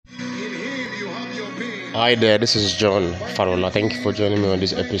Hi there, this is John Farola. Thank you for joining me on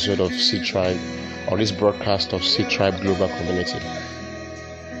this episode of Sea Tribe, or this broadcast of Sea Tribe Global Community.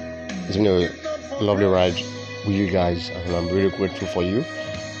 It's been a lovely ride with you guys, and I'm really grateful for you.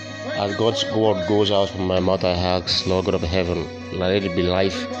 As God's word goes out from my mouth, I ask, Lord God of heaven, let it be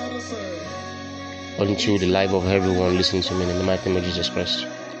life unto the life of everyone listening to me in the mighty name of Jesus Christ.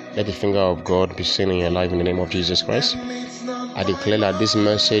 Let the finger of God be seen in your life in the name of Jesus Christ. I declare that this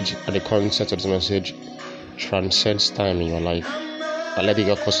message and the concept of this message transcends time in your life. And let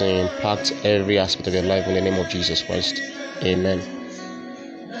it cause and impact every aspect of your life in the name of Jesus Christ. Amen.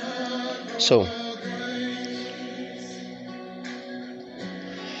 So,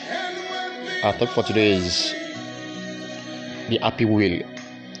 our topic for today is the happy wheel.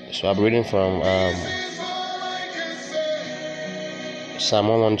 So I'll be reading from Psalm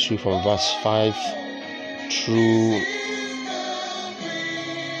 112 from verse 5 through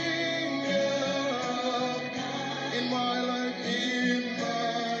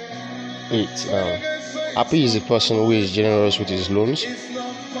 8. Happy is a person who is generous with his loans.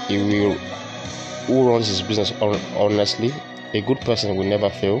 Who runs his business honestly. A good person will never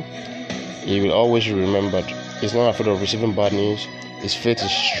fail. He will always be remembered. He's not afraid of receiving bad news. His faith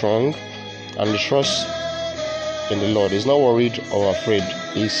is strong, and he trusts in the Lord. He's not worried or afraid.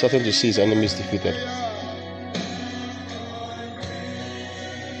 He's certain to see his enemies defeated.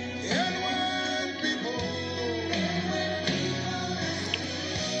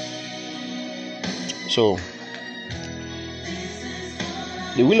 So,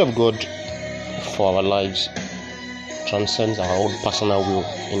 the will of God for our lives transcends our own personal will.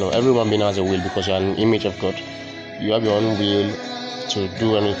 Everyone being has a will because you are an image of God. You have your own will to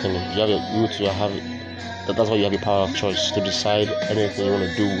do anything. You have your will to have. That's why you have the power of choice to decide anything you want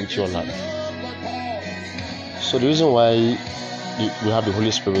to do with your life. So the reason why we have the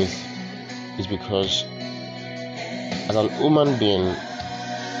Holy Spirit is because as an human being,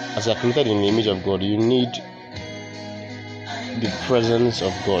 as you are created in the image of God, you need the presence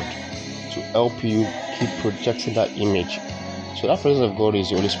of God to help you keep projecting that image. So that presence of God is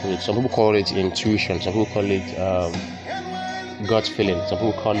the Holy Spirit. Some people call it intuition. Some people call it God's feeling. Some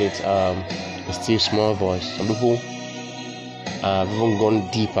people call it a still small voice. Some people have even gone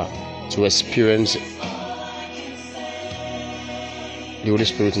deeper to experience the Holy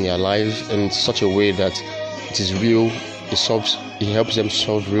Spirit in their lives in such a way that it is real. It helps them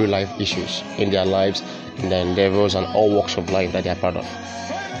solve real life issues in their lives, in their endeavors, and all walks of life that they are part of.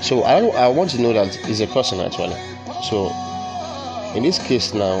 So I want to know that it's a person actually. So in this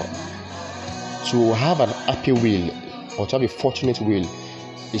case now, to have an happy will or to have a fortunate will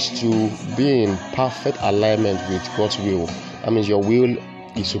is to be in perfect alignment with God's will. That means your will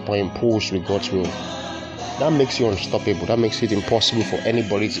is superimposed with God's will. That makes you unstoppable. That makes it impossible for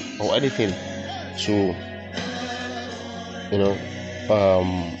anybody or anything to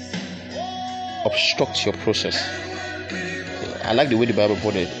obstruct your process. I like the way the Bible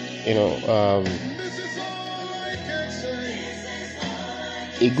put it.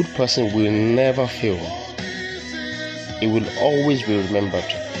 A good person will never fail. It will always be remembered.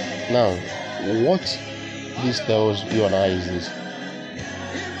 Now, what this tells you and I is this: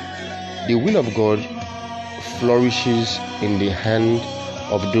 the will of God flourishes in the hand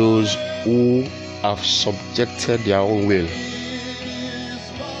of those who have subjected their own will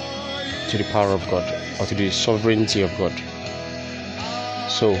to the power of God or to the sovereignty of God.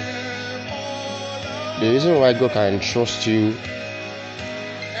 So, the reason why God can entrust you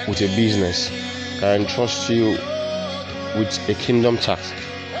with a business, can entrust you with a kingdom task,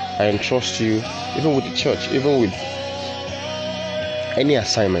 can entrust you even with the church, even with any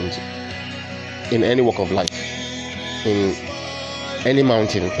assignment in any walk of life, in any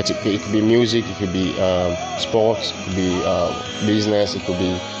mountain. It could be music, it could be sports, it could be business, it could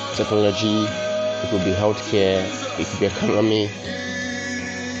be technology, it could be healthcare, it could be economy,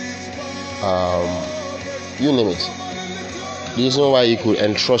 you name it. The reason why he could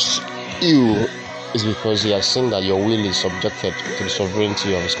entrust you is because he has seen that your will is subjected to the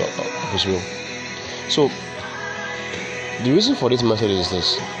sovereignty of his will. So the reason for this message is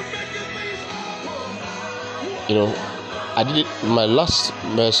this. I did it in my last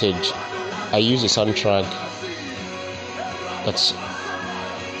message. I used a soundtrack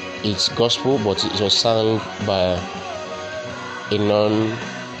it's gospel, but it was sung by a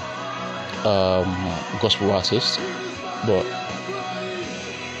non-gospel artist. But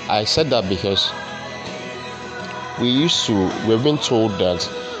I said that because we've been told that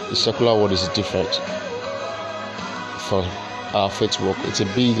the secular world is different from our faith work. It's a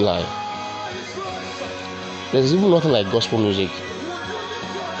big lie. There's even nothing like gospel music.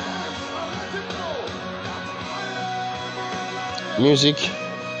 Music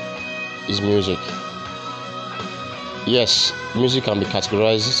is music. Yes, music can be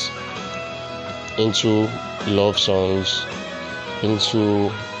categorized into love songs,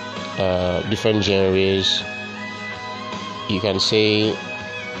 into different genres. You can say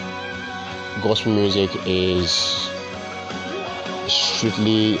gospel music is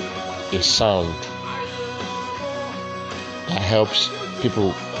strictly a sound that helps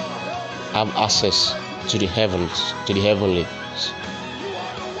people have access to the heavens, to the heavenly.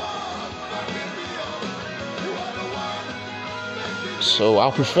 So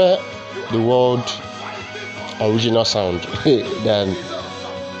I prefer the word original sound than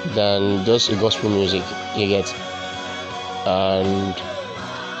just a gospel music, you get. And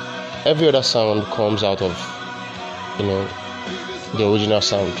every other sound comes out of the original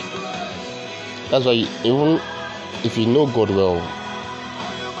sound. That's why even if you know God well,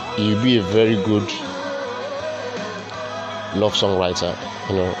 you'll be a very good love song writer.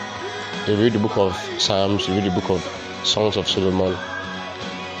 You read the book of Psalms, you read the book of Songs of Solomon.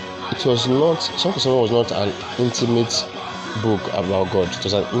 Songs of Solomon was not an intimate book about God. It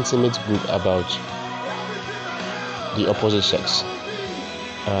was an intimate book about the opposite sex,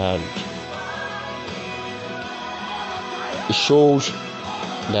 and it shows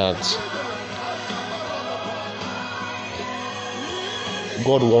that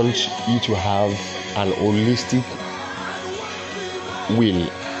God wants you to have an holistic will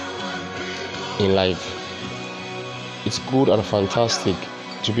in life. It's good and fantastic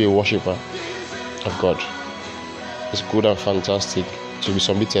to be a worshiper of God. It's good and fantastic to be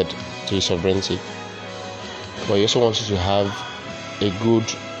submitted to His sovereignty. But He also wants you to have a good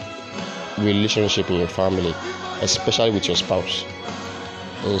relationship in your family, especially with your spouse,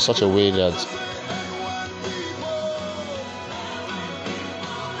 in such a way that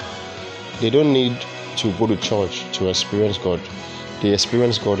they don't need to go to church to experience God. They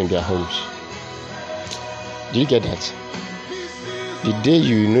experience God in their homes. Do you get that? The day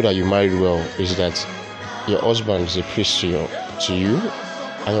you know that you married well is that your husband is a priest to you,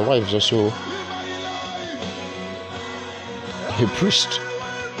 and your wife is also a priest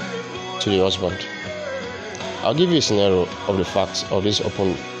to the husband. I'll give you a scenario of the facts of this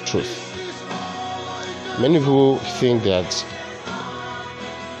open truth. Many people think that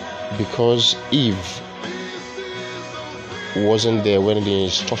because Eve wasn't there when the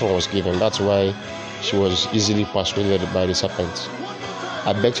instruction was given, that's why she was easily persuaded by the serpent.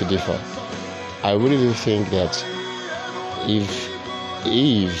 I beg to differ. I really do think that if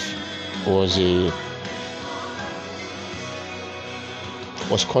Eve was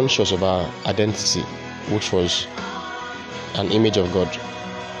conscious of her identity, which was an image of God,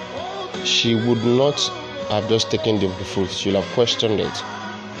 she would not have just taken the fruit. She would have questioned it.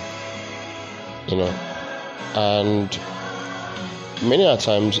 And many a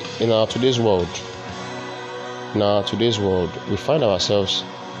times in today's world, we find ourselves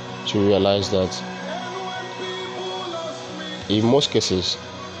to realize that in most cases,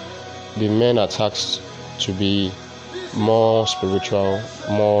 the men are tasked to be more spiritual,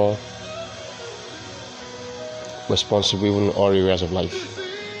 more responsible in all areas of life.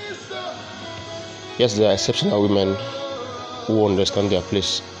 Yes, there are exceptional women who understand their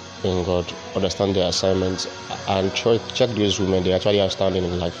place in God, understand their assignments, and check those women, they actually outstanding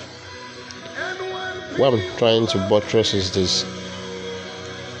in life. What I'm trying to buttress is this: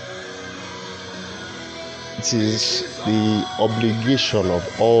 it is the obligation of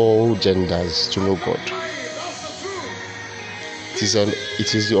all genders to know God.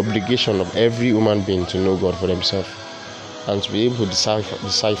 It is the obligation of every human being to know God for themselves and to be able to decipher.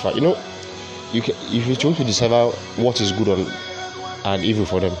 If you want to decipher what is good and evil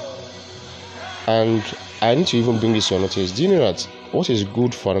for them. And I need to even bring this to your notice. Do you know that what is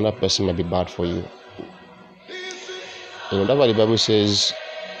good for another person might be bad for you? That's why the Bible says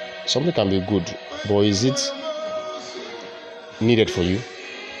something can be good, but is it needed for you?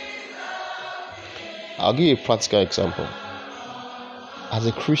 I'll give you a practical example. As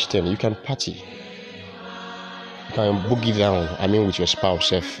a Christian, you can party. You can boogie down, with your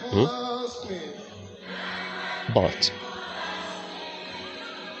spouse. But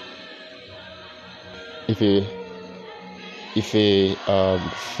if a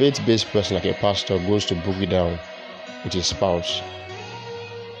faith-based person like a pastor goes to boogie down with his spouse,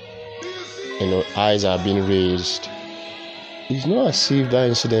 eyes are being raised, it's not as if that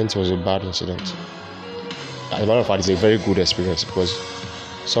incident was a bad incident. As a matter of fact, it's a very good experience, because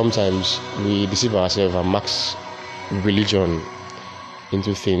sometimes we deceive ourselves and max religion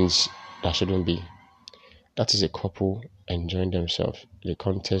into things that shouldn't be. That is a couple enjoying themselves in the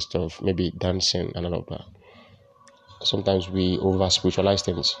context of maybe dancing and all of that. sometimes we over spiritualize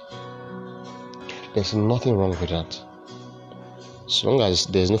things. There's nothing wrong with that. So long as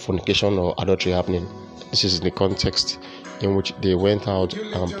there's no fornication or adultery happening. This is the context in which they went out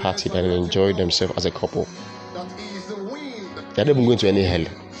and partied and enjoyed themselves as a couple. They're not even going to any hell.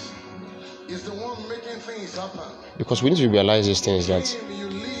 Because we need to realize these things, that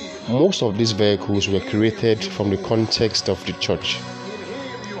most of these vehicles were created from the context of the church.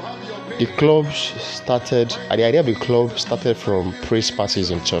 The idea of the club started from praise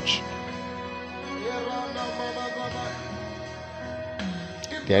parties in church.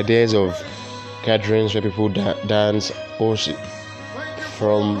 The ideas of gatherings where people dance also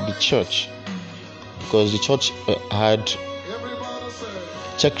from the church, because the church had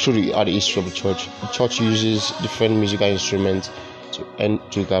check through the history of the church. The church uses different musical instruments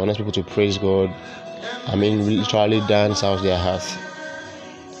to galvanize people to praise God. Literally dance out their heart.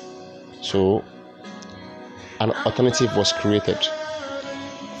 So an alternative was created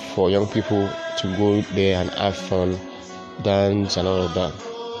for young people to go there and have fun, dance and all of that.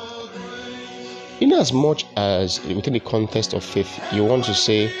 In as much as within the context of faith, you want to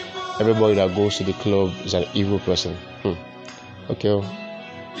say everybody that goes to the club is an evil person. Okay.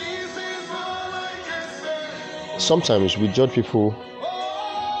 Sometimes we judge people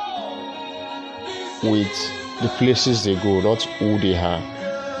with the places they go, not who they are.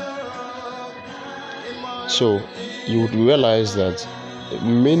 So you would realize that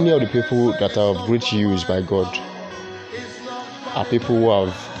many of the people that are of great use by God are people who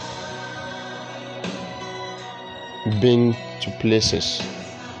have been to places,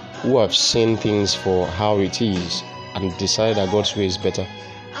 who have seen things for how it is and decided that God's way is better.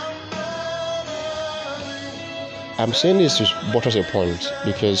 I'm saying this to buttress a point,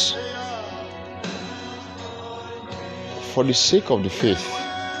 because for the sake of the faith,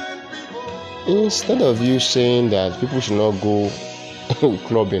 instead of you saying that people should not go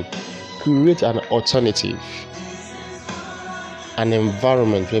clubbing, create an alternative, an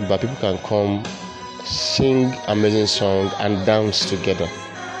environment whereby people can come, sing amazing songs and dance together.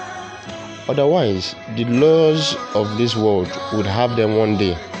 Otherwise, the laws of this world would have them one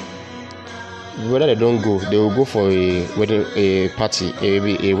day. Whether they don't go, they will go for a wedding, a party,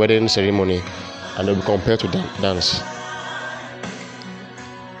 a wedding ceremony, and they'll be compelled to dance.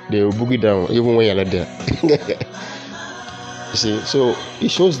 They will boogie down even when you're not there. You see, so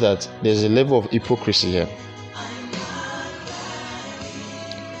it shows that there's a level of hypocrisy here.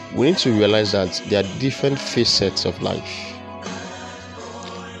 We need to realize that there are different facets of life.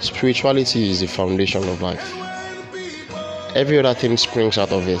 Spirituality is the foundation of life. Every other thing springs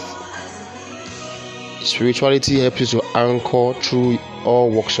out of it. Spirituality helps you to anchor through all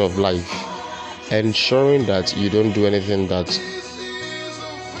walks of life, ensuring that you don't do anything that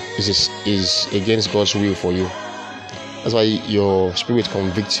is against God's will for you. That's why your spirit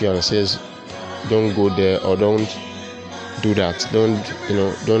convicts you and says, don't go there, or don't do that.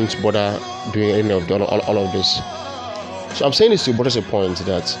 Don't bother doing any of all of this. So I'm saying this to buttress a point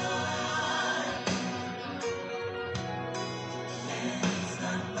that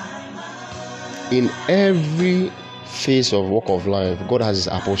in every phase of walk of life, God has his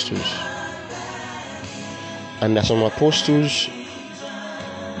apostles. And there are some apostles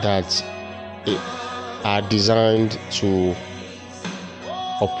that are designed to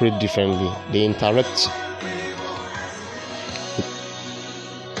operate differently. They interact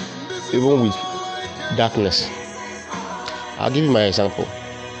even with darkness. I'll give you my example.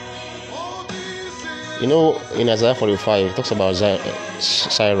 In Isaiah 45, it talks about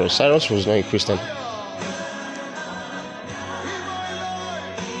Cyrus. Cyrus was not a Christian.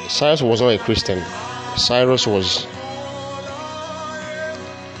 Cyrus was not a Christian. Cyrus was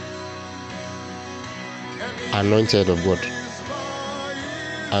anointed of God.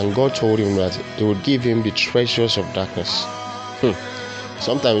 And God told him that he would give him the treasures of darkness.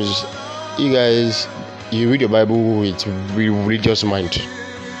 Sometimes you read your Bible with religious mind.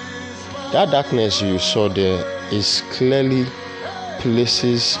 That darkness you saw there is clearly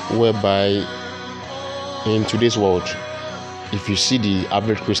places whereby in today's world, if you see the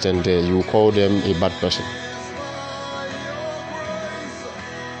average Christian there, you will call them a bad person.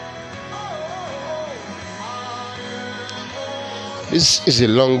 This is a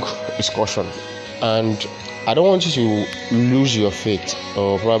long discussion, and I don't want you to lose your faith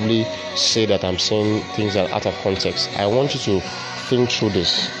or probably say that I'm saying things that are out of context. I want you to think through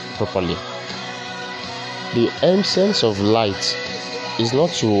this properly. The essence of light is not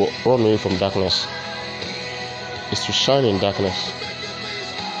to run away from darkness, it's to shine in darkness.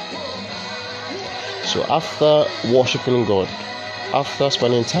 So after worshiping God, after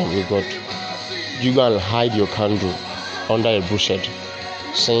spending time with God, you go and hide your candle under a bushel,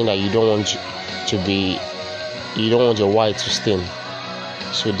 saying that you don't want your white to stain,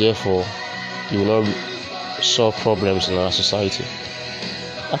 so therefore you will not solve problems in our society.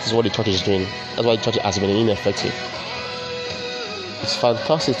 That is what the church is doing. That's why the church has been ineffective. It's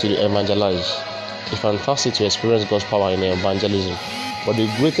fantastic to evangelize. It's fantastic to experience God's power in evangelism. But the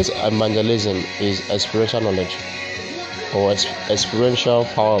greatest evangelism is experiential knowledge or experiential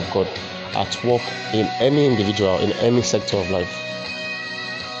power of God at work in any individual, in any sector of life.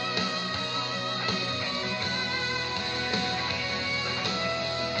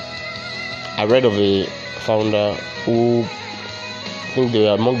 I read of a founder who, I think they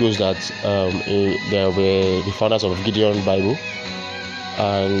were among those that they were the founders of Gideon Bible,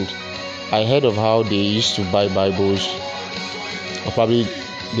 and I heard of how they used to buy Bibles, or probably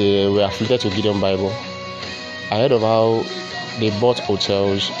they were affiliated to Gideon Bible. I heard of how they bought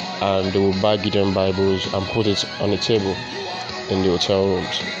hotels and they would buy Gideon Bibles and put it on the table in the hotel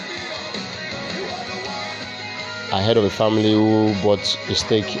rooms. I heard of a family who bought a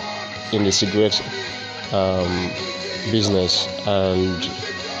stake in the cigarette business, and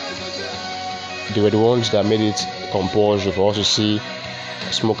they were the ones that made it compulsory for us to see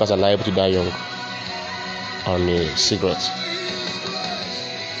smokers are liable to die young on a cigarette.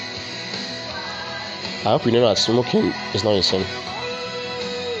 I hope you know that smoking is not a sin.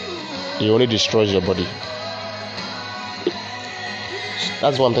 It only destroys your body.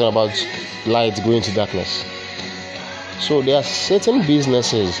 That's one thing about light going to darkness. So there are certain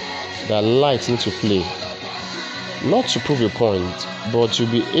businesses that light need to play, not to prove a point, but to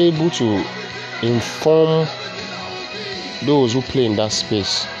be able to inform those who play in that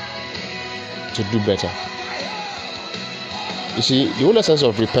space to do better. You see, the whole essence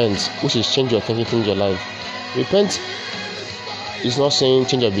of repent, which is change your thinking, change your life. Repent is not saying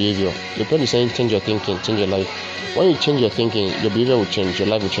change your behavior. Repent is saying change your thinking, change your life. When you change your thinking, your behavior will change, your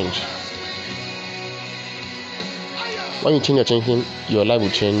life will change. When you change your thinking, your life will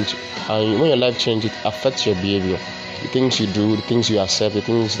change. And when your life changes, it affects your behavior. The things you do, the things you accept, the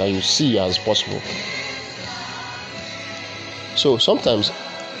things that you see as possible. So sometimes,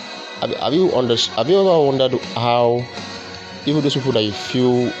 have you ever wondered how even those people that you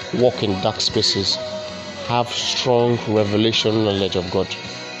feel walk in dark spaces have strong revelation knowledge of God?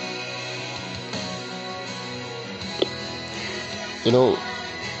 You know,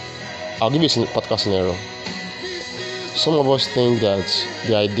 I'll give you a podcast scenario. Some of us think that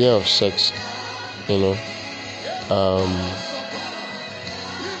the idea of sex,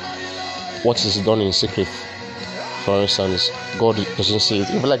 what is done in secret, for instance, God doesn't see it.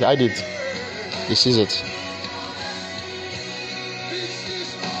 Even like I did, He sees it.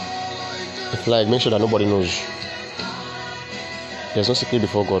 If like make sure that nobody knows. There's no secret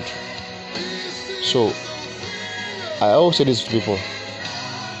before God. So I always say this to people: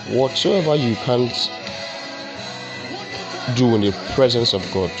 whatsoever you can't do in the presence of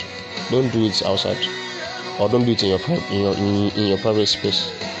God, don't do it outside, or don't do it in your private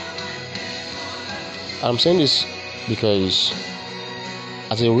space. I'm saying this because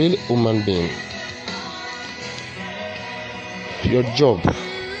as a real human being, your job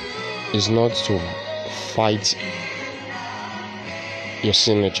is not to fight your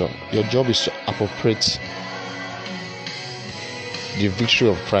sin nature. Your job is to appropriate the victory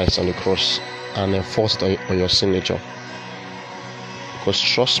of Christ on the cross and enforce it on your sin nature. Because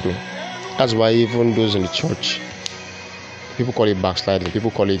trust me, that's why even those in the church, people call it backsliding, people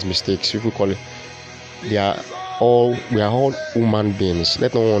call it mistakes, people call it, we are all human beings.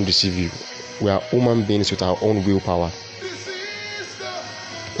 Let no one deceive you. We are human beings with our own willpower.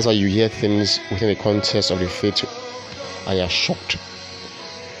 That's why you hear things within the context of the faith and you're shocked.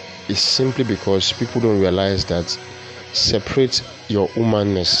 It's simply because people don't realize that separate your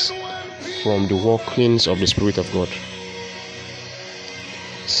humanness from the workings of the Spirit of God.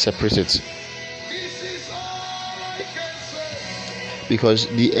 Separate it. Because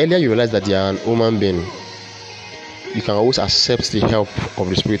the earlier you realize that you are an human being, you can always accept the help of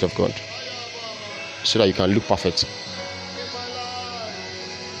the Spirit of God so that you can look perfect.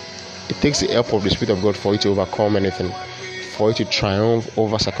 It takes the help of the Spirit of God for you to overcome anything, for you to triumph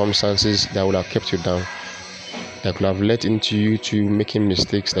over circumstances that would have kept you down, that could have led into you to making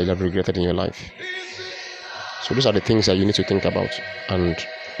mistakes that you have regretted in your life. So those are the things that you need to think about and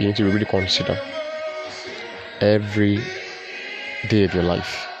you need to really consider every day of your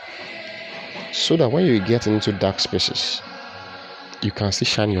life, so that when you get into dark spaces, you can still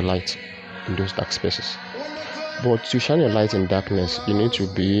shine your light in those dark spaces. But to shine your light in darkness, you need to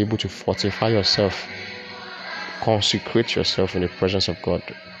be able to fortify yourself, consecrate yourself in the presence of God,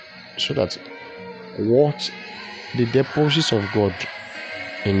 so that what the deposits of God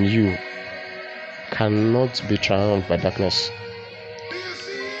in you cannot be triumphed by darkness.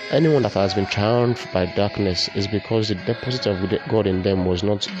 Anyone that has been triumphed by darkness is because the deposit of God in them was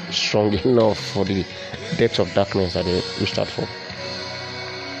not strong enough for the depth of darkness that they reached out for.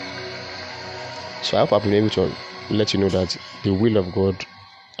 So I hope I've been able to let you know that the will of God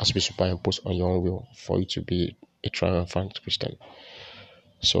has to be superimposed on your own will for you to be a triumphant Christian.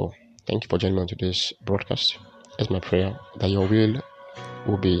 So thank you for joining me on today's broadcast. It's my prayer that your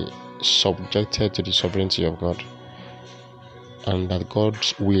will be subjected to the sovereignty of God, and that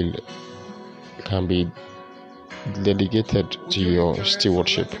God's will can be dedicated to your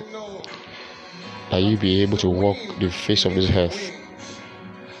stewardship, that you be able to walk the face of this earth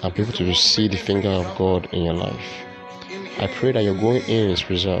and be able to see the finger of God in your life. I pray that your going in is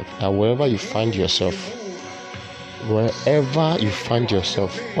preserved, that wherever you find yourself,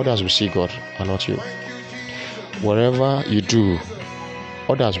 others will see God and not you. Wherever you do,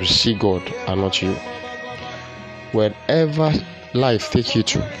 others will see God and not you. Wherever life takes you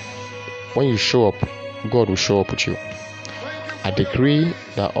to, when you show up, God will show up with you. I decree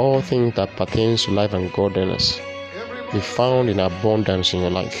that all things that pertains to life and godliness be found in abundance in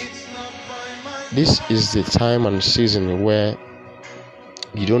your life. This is the time and season where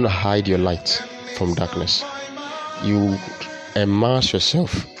you don't hide your light from darkness. You immerse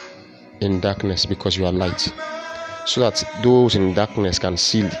yourself in darkness because you are light, so that those in darkness can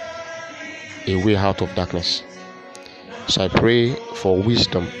see a way out of darkness. So I pray for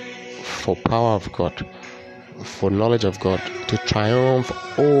wisdom, for power of God, for knowledge of God to triumph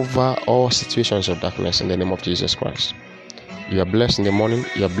over all situations of darkness in the name of Jesus Christ. You are blessed in the morning,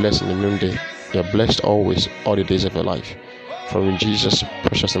 you are blessed in the noonday, you are blessed always, all the days of your life. For in Jesus'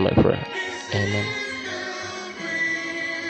 precious name I pray. Amen.